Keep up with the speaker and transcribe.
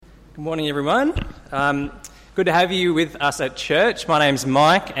Good morning, everyone. Good to have you with us at church. My name's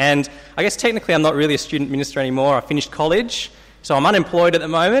Mike, and I guess technically I'm not really a student minister anymore. I finished college, so I'm unemployed at the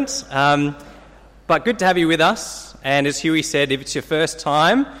moment. But good to have you with us. And as Huey said, if it's your first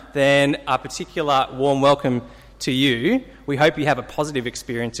time, then a particular warm welcome to you. We hope you have a positive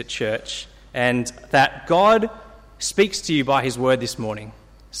experience at church and that God speaks to you by his word this morning.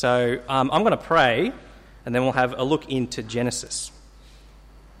 So I'm going to pray, and then we'll have a look into Genesis.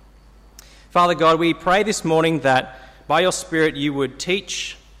 Father God, we pray this morning that by your Spirit you would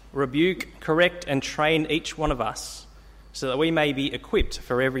teach, rebuke, correct and train each one of us so that we may be equipped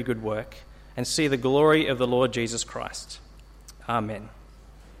for every good work and see the glory of the Lord Jesus Christ. Amen.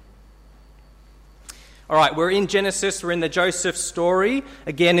 All right, we're in Genesis. We're in the Joseph story.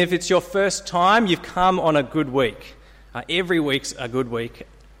 Again, if it's your first time, you've come on a good week. Every week's a good week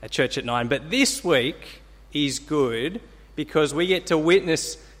at Church at 9, but this week is good because we get to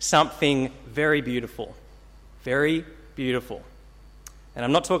witness something very beautiful. Very beautiful. And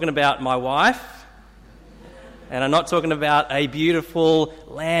I'm not talking about my wife, and I'm not talking about a beautiful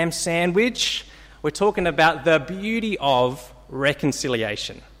lamb sandwich. We're talking about the beauty of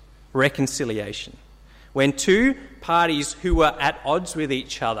reconciliation. Reconciliation. When two parties who were at odds with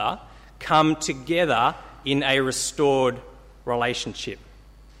each other come together in a restored relationship.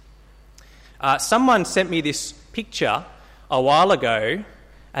 Someone sent me this picture a while ago,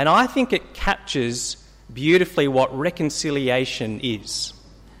 and I think it captures beautifully what reconciliation is.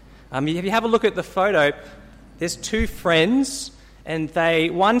 If you have a look at the photo, there's two friends, and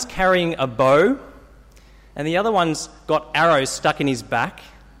one's carrying a bow, and the other one's got arrows stuck in his back.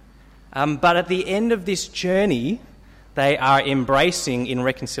 But at the end of this journey, they are embracing in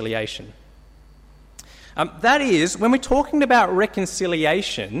reconciliation. That is, when we're talking about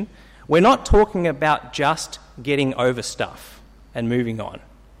reconciliation, we're not talking about just getting over stuff and moving on.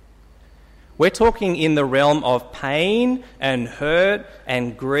 We're talking in the realm of pain and hurt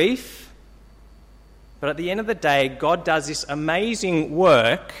and grief. But at the end of the day, God does this amazing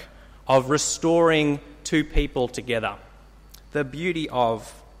work of restoring two people together. The beauty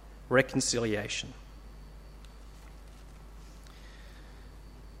of reconciliation.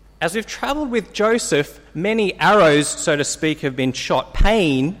 As we've travelled with Joseph, many arrows, so to speak, have been shot.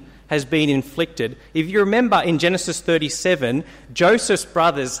 Pain has been inflicted. If you remember in Genesis 37, Joseph's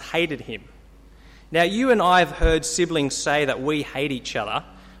brothers hated him. Now, you and I have heard siblings say that we hate each other,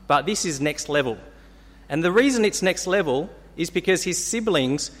 but this is next level. And the reason it's next level is because his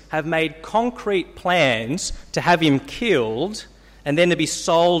siblings have made concrete plans to have him killed and then to be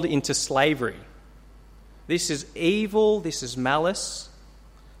sold into slavery. This is evil, this is malice.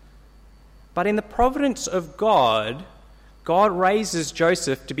 But in the providence of God, God raises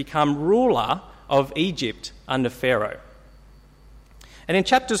Joseph to become ruler of Egypt under Pharaoh. And in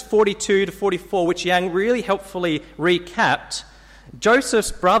chapters 42 to 44, which Yang really helpfully recapped,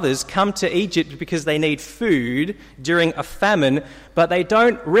 Joseph's brothers come to Egypt because they need food during a famine, but they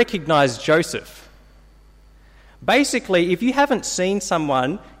don't recognise Joseph. Basically, if you haven't seen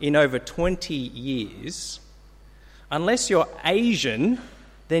someone in over 20 years, unless you're Asian,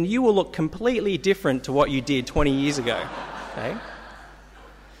 then you will look completely different to what you did 20 years ago. Okay?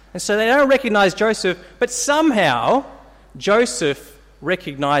 And so they don't recognise Joseph, but somehow Joseph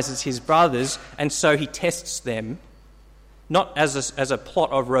recognises his brothers, and so he tests them, not as a plot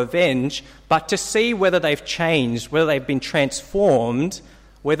of revenge, but to see whether they've changed, whether they've been transformed,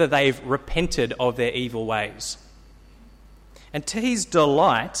 whether they've repented of their evil ways. And to his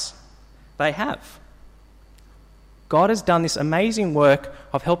delight, they have. God has done this amazing work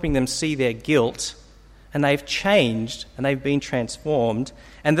of helping them see their guilt, and they've changed and they've been transformed.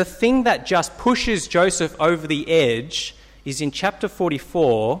 And the thing that just pushes Joseph over the edge is in chapter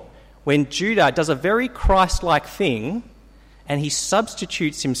 44, when Judah does a very Christ-like thing and he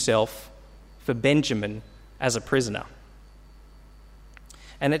substitutes himself for Benjamin as a prisoner.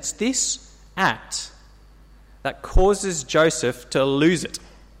 And it's this act that causes Joseph to lose it.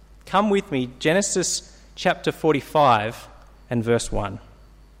 Come with me, Genesis chapter 45 and verse 1.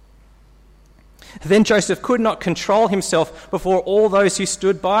 Then Joseph could not control himself before all those who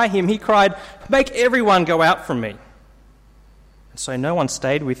stood by him. He cried, "Make everyone go out from me." And so no one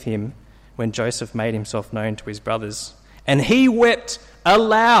stayed with him when Joseph made himself known to his brothers. And he wept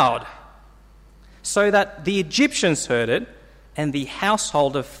aloud, so that the Egyptians heard it, and the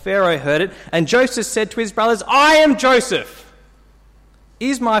household of Pharaoh heard it. And Joseph said to his brothers, "I am Joseph.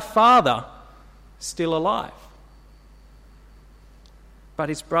 Is my father still alive?" But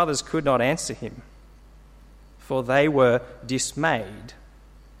his brothers could not answer him, for they were dismayed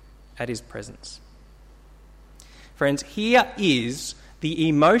at his presence. Friends, here is the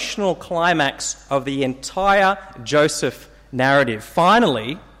emotional climax of the entire Joseph narrative.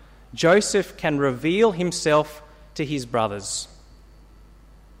 Finally, Joseph can reveal himself to his brothers.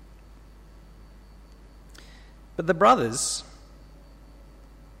 But the brothers,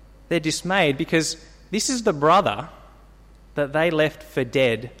 they're dismayed because this is the brother that they left for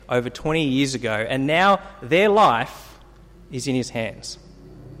dead over 20 years ago, and now their life is in his hands.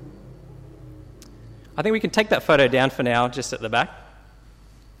 I think we can take that photo down for now, just at the back.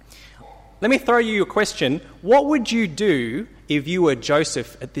 Let me throw you a question. What would you do if you were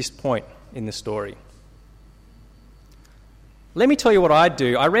Joseph at this point in the story? Let me tell you what I'd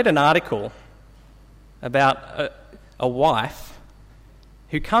do. I read an article about a wife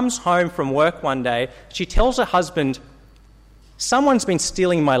who comes home from work one day. She tells her husband, "Someone's been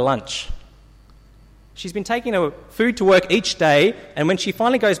stealing my lunch." She's been taking her food to work each day, and when she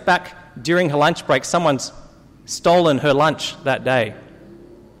finally goes back during her lunch break, someone's stolen her lunch that day.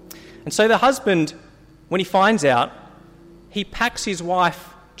 And so the husband, when he finds out, he packs his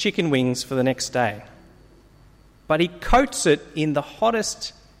wife chicken wings for the next day. But he coats it in the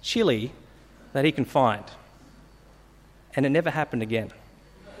hottest chili that he can find. And it never happened again.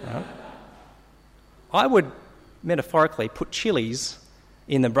 Right? I would, metaphorically, put chilies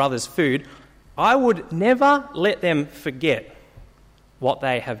in the brothers' food. I would never let them forget what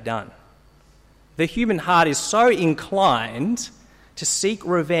they have done. The human heart is so inclined to seek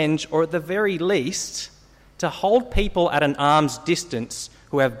revenge, or at the very least, to hold people at an arm's distance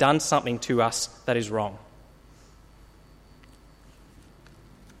who have done something to us that is wrong.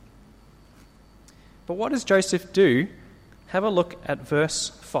 But what does Joseph do? Have a look at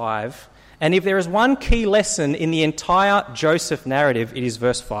verse 5. And if there is one key lesson in the entire Joseph narrative, it is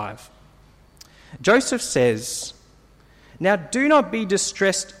verse 5. Joseph says, "Now do not be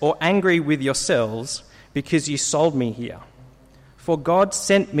distressed or angry with yourselves because you sold me here. For God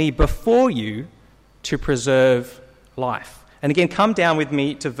sent me before you to preserve life." And again, come down with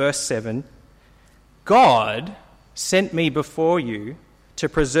me to verse 7. "God sent me before you to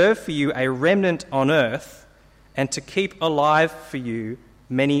preserve for you a remnant on earth and to keep alive for you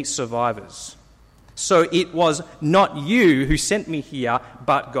many survivors. So it was not you who sent me here,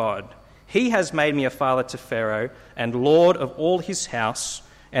 but God. He has made me a father to Pharaoh and lord of all his house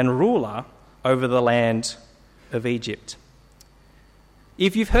and ruler over the land of Egypt."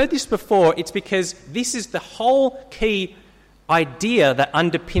 If you've heard this before, it's because this is the whole key idea that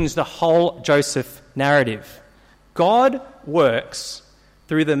underpins the whole Joseph narrative. God works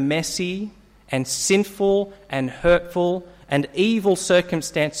through the messy and sinful and hurtful and evil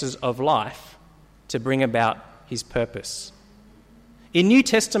circumstances of life to bring about his purpose. In New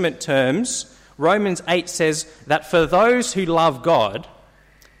Testament terms, Romans 8 says that for those who love God,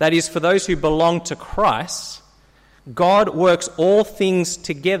 that is, for those who belong to Christ, God works all things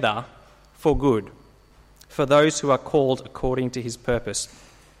together for good, for those who are called according to his purpose.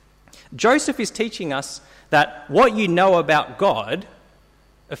 Joseph is teaching us that what you know about God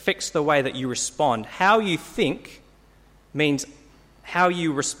affects the way that you respond. How you think means how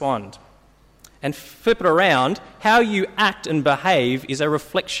you respond. And flip it around, how you act and behave is a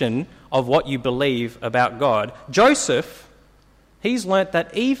reflection of what you believe about God. Joseph, he's learnt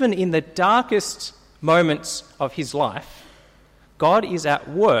that even in the darkest moments of his life, God is at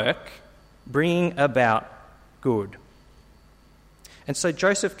work bringing about good. And so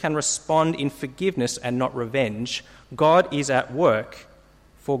Joseph can respond in forgiveness and not revenge. God is at work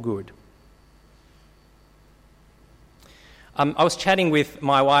for good. I was chatting with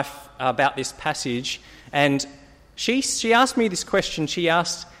my wife about this passage, and she asked me this question. She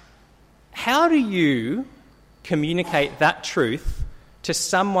asked, how do you communicate that truth to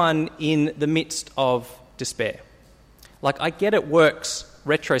someone in the midst of despair? Like, I get it works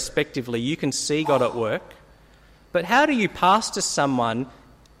retrospectively. You can see God at work. But how do you pastor someone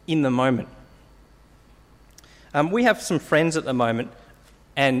in the moment? We have some friends at the moment,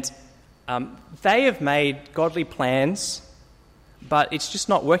 and they have made godly plans, but it's just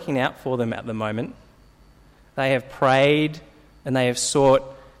not working out for them at the moment. They have prayed and they have sought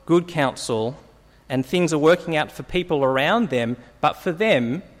good counsel, and things are working out for people around them, but for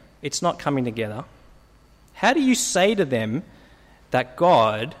them, it's not coming together. How do you say to them that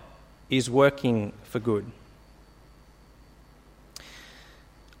God is working for good?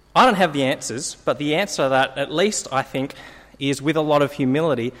 I don't have the answers, but the answer that, at least I think, is with a lot of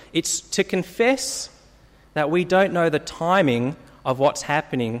humility. It's to confess that we don't know the timing of what's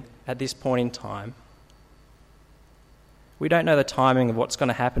happening at this point in time. We don't know the timing of what's going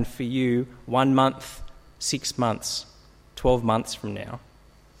to happen for you 1 month, 6 months, 12 months from now.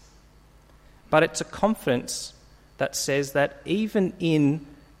 But it's a confidence that says that even in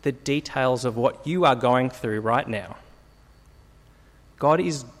the details of what you are going through right now, God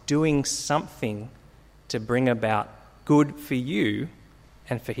is doing something to bring about good for you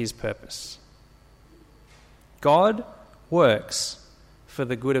and for his purpose. God works for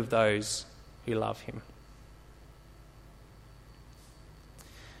the good of those who love him.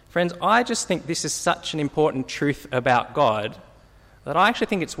 Friends, I just think this is such an important truth about God that I actually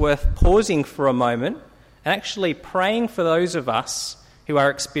think it's worth pausing for a moment and actually praying for those of us who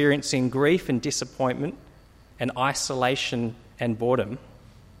are experiencing grief and disappointment and isolation and boredom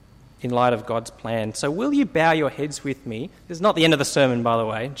in light of God's plan. So will you bow your heads with me? This is not the end of the sermon, by the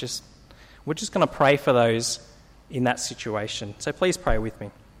way. We're just going to pray for those in that situation. So please pray with me.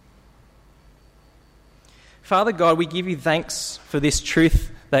 Father God, we give you thanks for this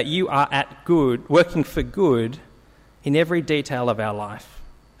truth that you are working for good in every detail of our life.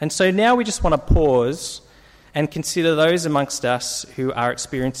 And so now we just want to pause and consider those amongst us who are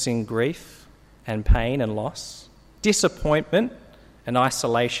experiencing grief and pain and loss, disappointment and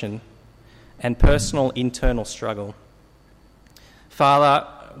isolation, and personal internal struggle. Father,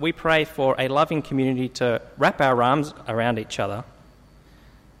 we pray for a loving community to wrap our arms around each other.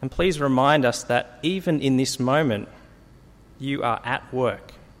 And please remind us that even in this moment, you are at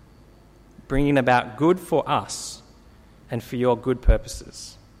work, bringing about good for us and for your good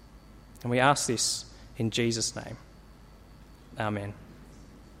purposes. And we ask this in Jesus' name. Amen.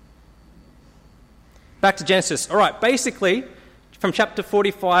 Back to Genesis. All right, basically, from chapter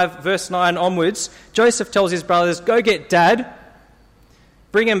 45, verse 9 onwards, Joseph tells his brothers, go get Dad,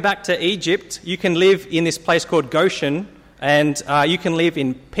 bring him back to Egypt. You can live in this place called Goshen, and you can live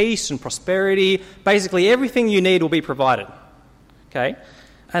in peace and prosperity. Basically, everything you need will be provided. Okay?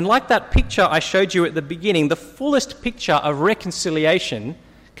 And like that picture I showed you at the beginning, the fullest picture of reconciliation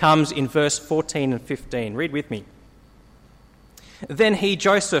comes in verse 14 and 15. Read with me. Then he,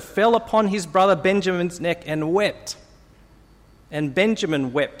 Joseph, fell upon his brother Benjamin's neck and wept. And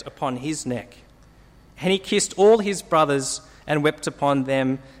Benjamin wept upon his neck. And he kissed all his brothers and wept upon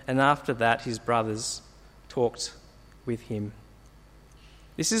them. And after that, his brothers talked with him.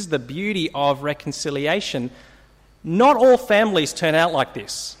 This is the beauty of reconciliation. Not all families turn out like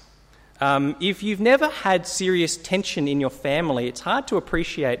this. If you've never had serious tension in your family, it's hard to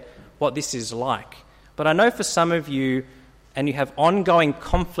appreciate what this is like. But I know for some of you, and you have ongoing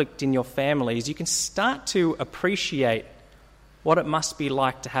conflict in your families, you can start to appreciate what it must be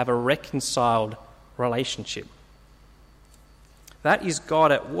like to have a reconciled relationship. That is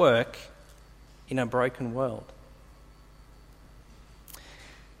God at work in a broken world.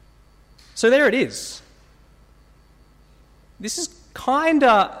 So there it is. This is kind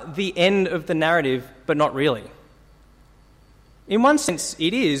of the end of the narrative, but not really. In one sense,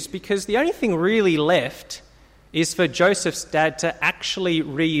 it is, because the only thing really left is for Joseph's dad to actually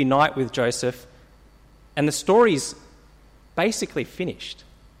reunite with Joseph, and the story's basically finished.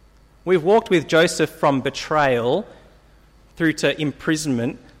 We've walked with Joseph from betrayal through to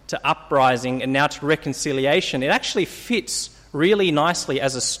imprisonment to uprising and now to reconciliation. It actually fits really nicely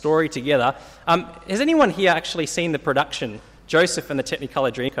as a story together. Has anyone here actually seen the production, Joseph and the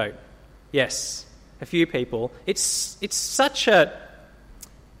Technicolor Dreamcoat? Yes, a few people. It's such a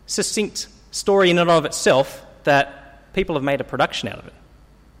succinct story in and of itself that people have made a production out of it.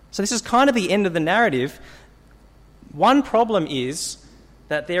 So this is kind of the end of the narrative. One problem is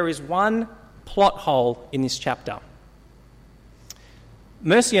that there is one plot hole in this chapter.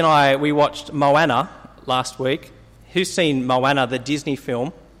 Mercy and I, we watched Moana last week. Who's seen Moana, the Disney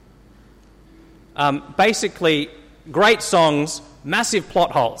film? Basically, great songs, massive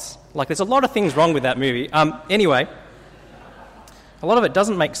plot holes. Like, there's a lot of things wrong with that movie. Anyway, a lot of it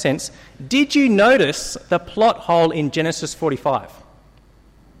doesn't make sense. Did you notice the plot hole in Genesis 45?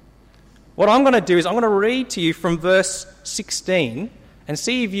 What I'm going to do is I'm going to read to you from verse 16 and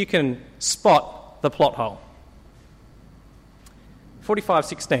see if you can spot the plot hole.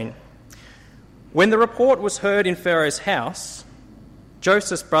 45:16. When the report was heard in Pharaoh's house,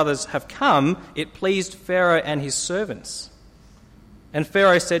 Joseph's brothers have come, it pleased Pharaoh and his servants. And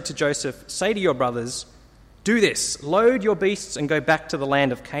Pharaoh said to Joseph, say to your brothers, do this, load your beasts and go back to the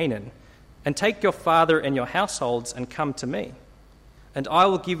land of Canaan, and take your father and your households and come to me. And I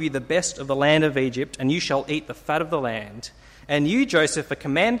will give you the best of the land of Egypt, and you shall eat the fat of the land. And you, Joseph, are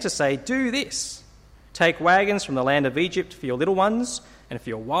commanded to say, do this, take wagons from the land of Egypt for your little ones and for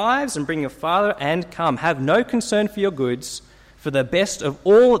your wives, and bring your father, and come. Have no concern for your goods, for the best of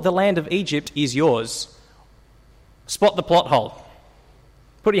all the land of Egypt is yours. Spot the plot hole.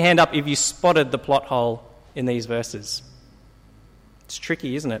 Put your hand up if you spotted the plot hole in these verses. It's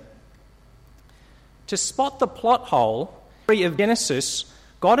tricky, isn't it? to spot the plot hole of Genesis,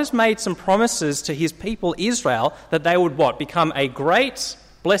 God has made some promises to his people Israel that they would what? Become a great,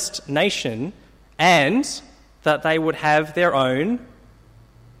 blessed nation, and that they would have their own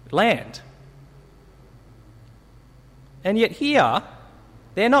land. And yet here,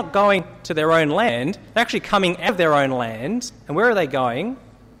 they're not going to their own land, they're actually coming out of their own land. And where are they going?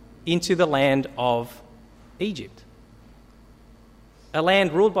 Into the land of Egypt. A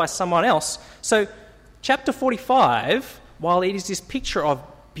land ruled by someone else. So chapter 45, while it is this picture of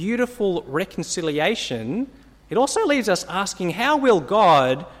beautiful reconciliation, it also leaves us asking, how will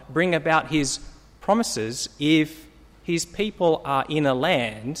God bring about his promises if his people are in a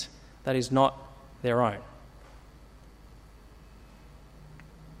land that is not their own?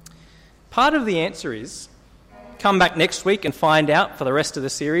 Part of the answer is, come back next week and find out for the rest of the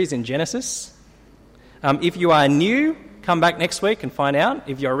series in Genesis. If you are new, come back next week and find out.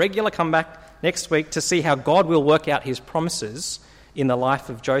 If you're a regular, come back next week to see how God will work out his promises in the life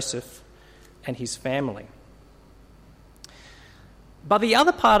of Joseph and his family. But the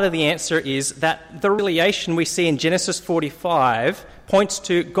other part of the answer is that the reconciliation we see in Genesis 45 points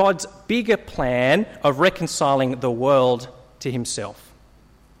to God's bigger plan of reconciling the world to himself.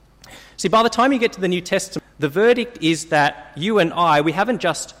 See, by the time you get to the New Testament, the verdict is that you and I, we haven't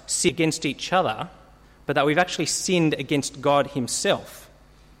just sinned against each other, but that we've actually sinned against God himself.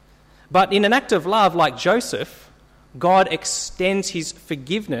 But in an act of love like Joseph, God extends his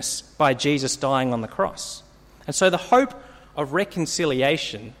forgiveness by Jesus dying on the cross. And so the hope of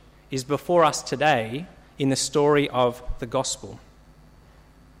reconciliation is before us today in the story of the gospel.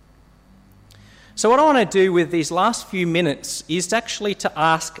 So what I want to do with these last few minutes is actually to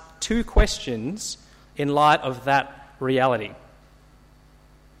ask two questions in light of that reality.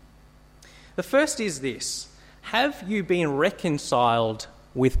 The first is this: have you been reconciled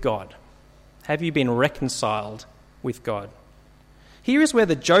with God? Have you been reconciled with God? Here is where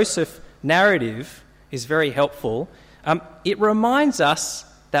the Joseph narrative is very helpful. It reminds us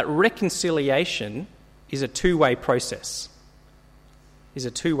that reconciliation is a two-way process.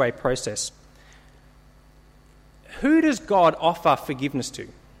 Who does God offer forgiveness to?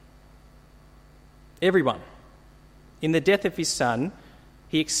 Everyone. In the death of his Son,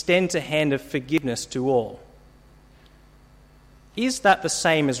 he extends a hand of forgiveness to all. Is that the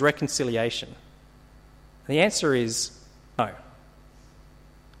same as reconciliation? The answer is no.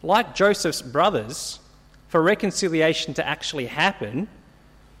 Like Joseph's brothers, for reconciliation to actually happen,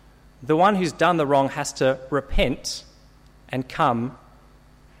 the one who's done the wrong has to repent and come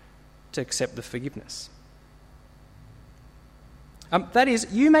to accept the forgiveness. That is,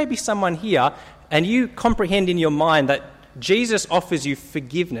 you may be someone here and you comprehend in your mind that Jesus offers you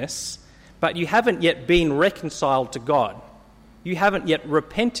forgiveness, but you haven't yet been reconciled to God. You haven't yet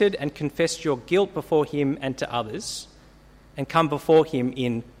repented and confessed your guilt before him and to others and come before him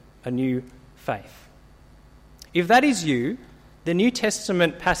in a new faith. If that is you, the New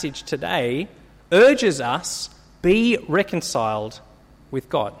Testament passage today urges us, be reconciled with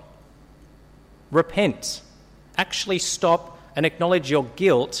God. Repent. Actually stop and acknowledge your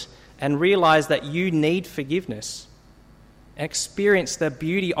guilt and realise that you need forgiveness and experience the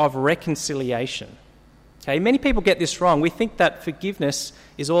beauty of reconciliation. Okay, many people get this wrong. We think that forgiveness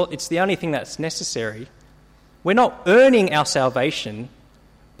it's the only thing that's necessary. We're not earning our salvation,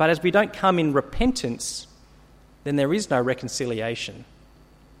 but as we don't come in repentance, then there is no reconciliation.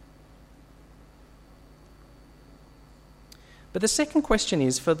 But the second question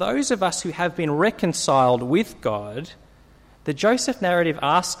is, for those of us who have been reconciled with God, the Joseph narrative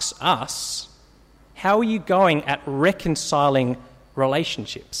asks us, how are you going at reconciling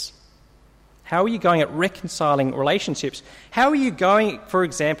relationships? How are you going at reconciling relationships? How are you going, for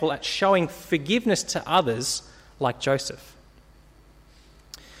example, at showing forgiveness to others like Joseph?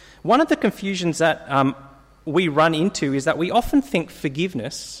 One of the confusions that we run into is that we often think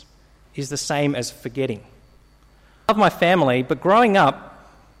forgiveness is the same as forgetting. I love my family, but growing up,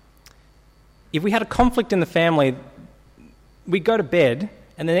 if we had a conflict in the family, we'd go to bed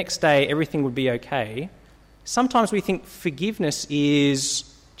and the next day everything would be okay. Sometimes we think forgiveness is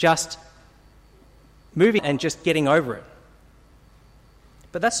just moving and just getting over it.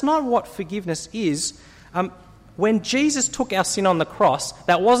 But that's not what forgiveness is. When Jesus took our sin on the cross,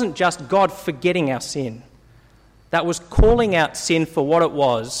 that wasn't just God forgetting our sin. That was calling out sin for what it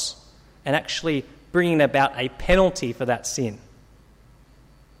was and actually bringing about a penalty for that sin.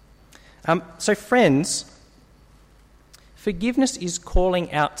 So friends, forgiveness is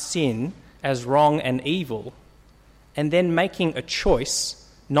calling out sin as wrong and evil and then making a choice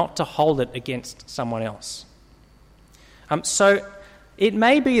not to hold it against someone else. So it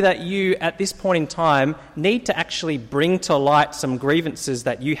may be that you, at this point in time, need to actually bring to light some grievances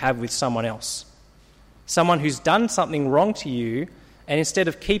that you have with someone else. Someone who's done something wrong to you, and instead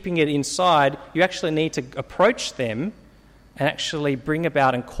of keeping it inside, you actually need to approach them and actually bring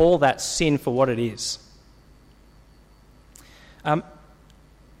about and call that sin for what it is. I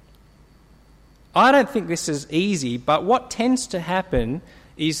don't think this is easy, but what tends to happen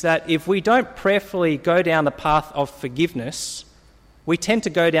is that if we don't prayerfully go down the path of forgiveness, we tend to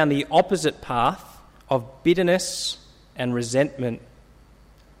go down the opposite path of bitterness and resentment.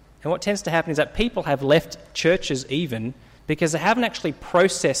 And what tends to happen is that people have left churches even because they haven't actually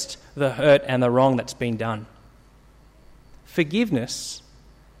processed the hurt and the wrong that's been done. Forgiveness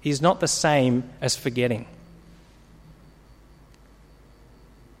is not the same as forgetting.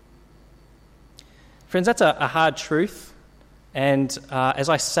 Friends, that's a hard truth, and as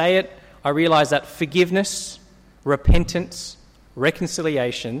I say it, I realise that forgiveness, repentance,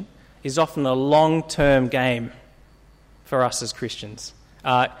 reconciliation is often a long-term game for us as Christians.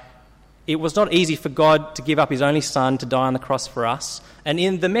 It was not easy for God to give up his only son to die on the cross for us, and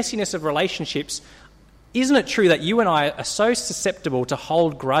in the messiness of relationships, isn't it true that you and I are so susceptible to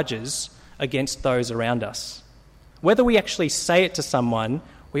hold grudges against those around us? Whether we actually say it to someone,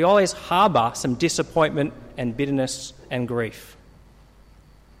 we always harbour some disappointment and bitterness and grief.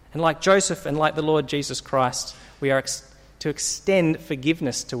 And like Joseph and like the Lord Jesus Christ, we are to extend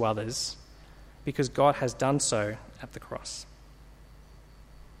forgiveness to others because God has done so at the cross.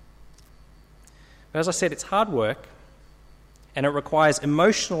 But as I said, it's hard work and it requires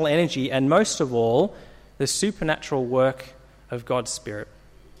emotional energy and most of all, the supernatural work of God's Spirit.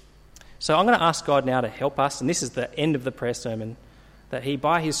 So I'm going to ask God now to help us, and this is the end of the prayer sermon, that he,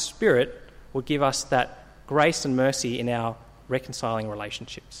 by his Spirit, will give us that grace and mercy in our reconciling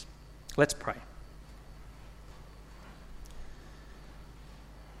relationships. Let's pray.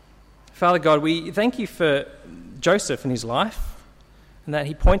 Father God, we thank you for Joseph and his life, and that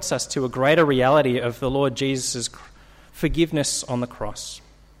he points us to a greater reality of the Lord Jesus' forgiveness on the cross.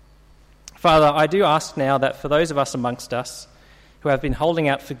 Father, I do ask now that for those of us amongst us who have been holding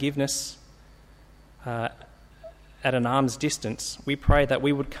out forgiveness at an arm's distance, we pray that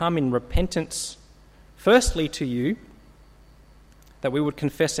we would come in repentance, firstly to you, that we would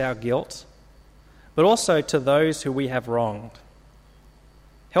confess our guilt, but also to those who we have wronged.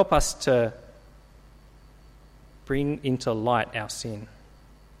 Help us to bring into light our sin.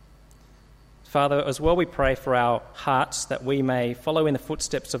 Father, as well we pray for our hearts that we may follow in the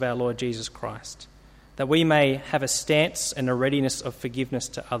footsteps of our Lord Jesus Christ, that we may have a stance and a readiness of forgiveness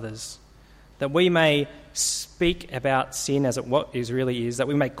to others, that we may speak about sin as what it really is, that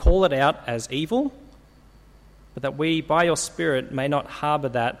we may call it out as evil, but that we, by your Spirit, may not harbour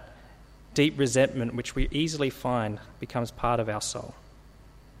that deep resentment which we easily find becomes part of our soul.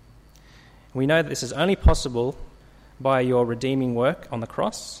 We know that this is only possible by your redeeming work on the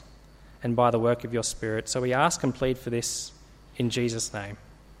cross and by the work of your Spirit. So we ask and plead for this in Jesus' name.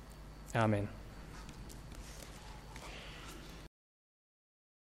 Amen.